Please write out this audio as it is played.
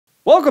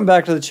Welcome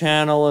back to the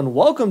channel and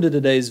welcome to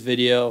today's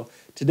video.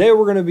 Today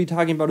we're going to be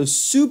talking about a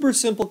super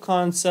simple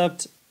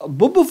concept,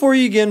 but before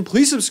you begin,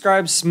 please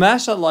subscribe,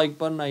 smash that like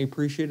button, I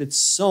appreciate it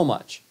so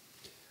much.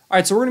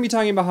 Alright, so we're going to be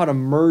talking about how to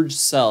merge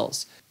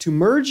cells. To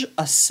merge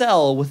a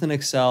cell with an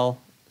Excel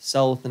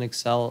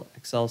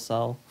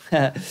cell,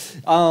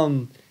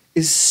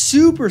 is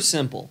super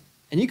simple.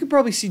 And you can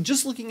probably see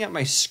just looking at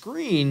my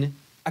screen,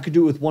 I could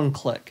do it with one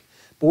click.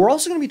 But we're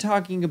also going to be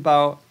talking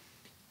about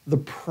the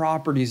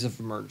properties of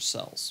merged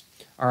cells.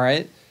 All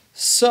right,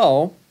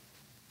 so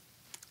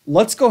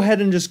let's go ahead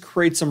and just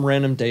create some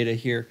random data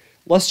here.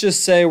 Let's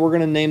just say we're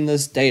going to name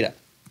this data,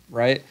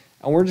 right?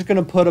 And we're just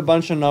going to put a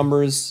bunch of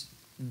numbers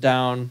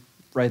down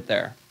right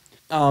there.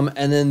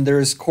 And then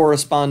there's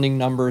corresponding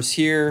numbers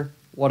here,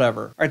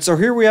 whatever. All right, so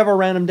here we have our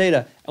random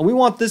data, and we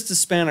want this to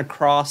span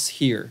across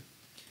here.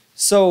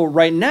 So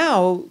right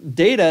now,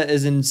 data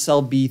is in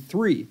cell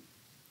B3.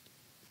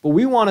 But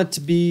we want it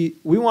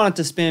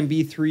to span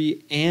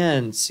B3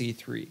 and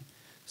C3.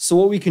 So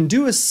what we can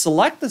do is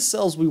select the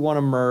cells we want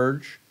to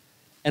merge,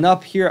 and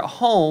up here at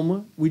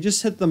home, we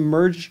just hit the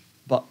merge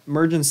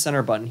and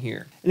center button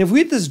here. And if we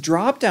hit this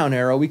drop down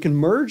arrow, we can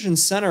merge and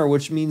center,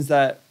 which means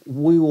that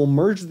we will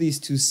merge these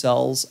two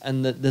cells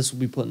and that this will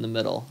be put in the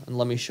middle. And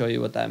let me show you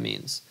what that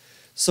means.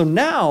 So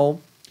now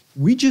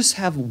we just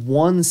have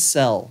one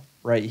cell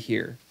right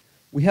here.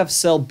 We have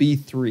cell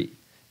B3.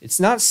 It's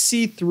not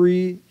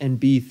C3 and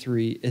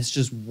B3, it's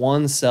just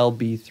one cell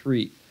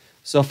B3.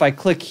 So if I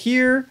click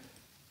here,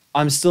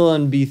 I'm still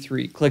in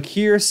B3. Click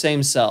here,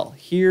 same cell.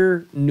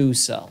 Here, new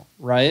cell,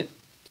 right?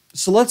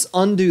 So let's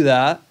undo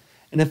that.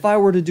 And if I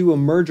were to do a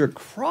merge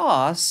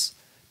across,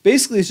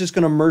 basically it's just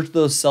going to merge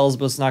those cells,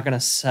 but it's not going to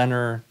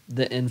center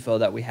the info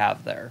that we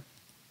have there.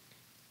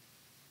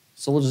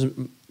 So we'll just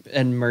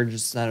merge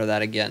and center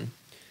that again.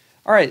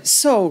 All right,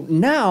 so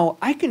now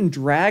I can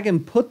drag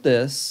and put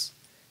this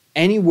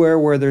anywhere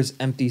where there's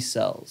empty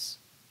cells.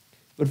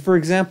 But for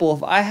example,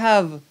 if I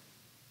have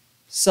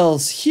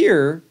cells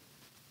here,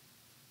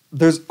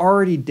 there's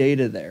already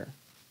data there,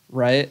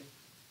 right?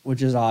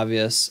 Which is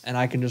obvious, and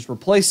I can just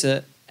replace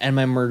it and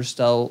my merged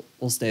cell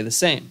will stay the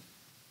same.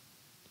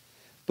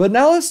 But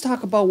now let's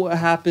talk about what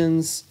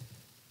happens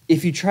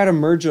if you try to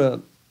merge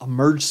a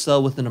merged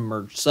cell within a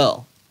merged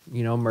cell,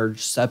 you know,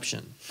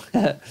 mergeception.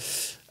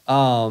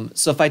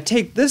 So if I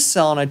take this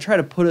cell and I try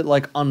to put it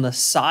like on the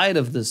side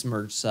of this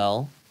merged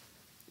cell,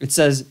 it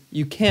says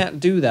you can't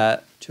do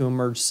that to a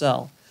merged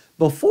cell.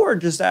 Before, it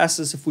just asked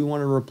us if we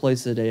want to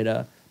replace the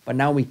data, but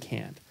now we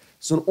can't.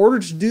 So in order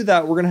to do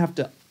that, we're going to have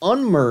to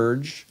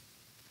unmerge,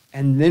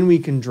 and then we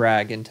can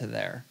drag into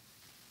there,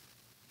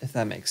 if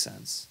that makes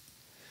sense.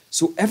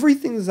 So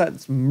everything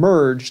that's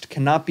merged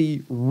cannot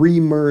be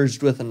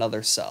remerged with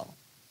another cell.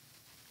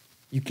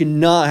 You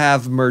cannot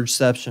have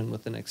mergeception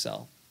with an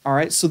Excel. All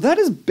right, so that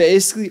is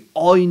basically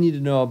all you need to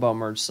know about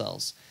merged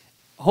cells.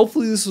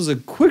 Hopefully this was a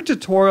quick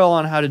tutorial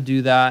on how to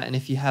do that, and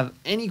if you have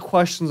any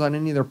questions on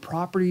any of their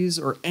properties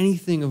or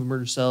anything of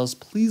merged cells,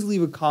 please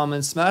leave a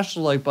comment, smash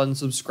the like button,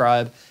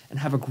 subscribe, and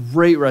have a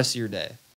great rest of your day.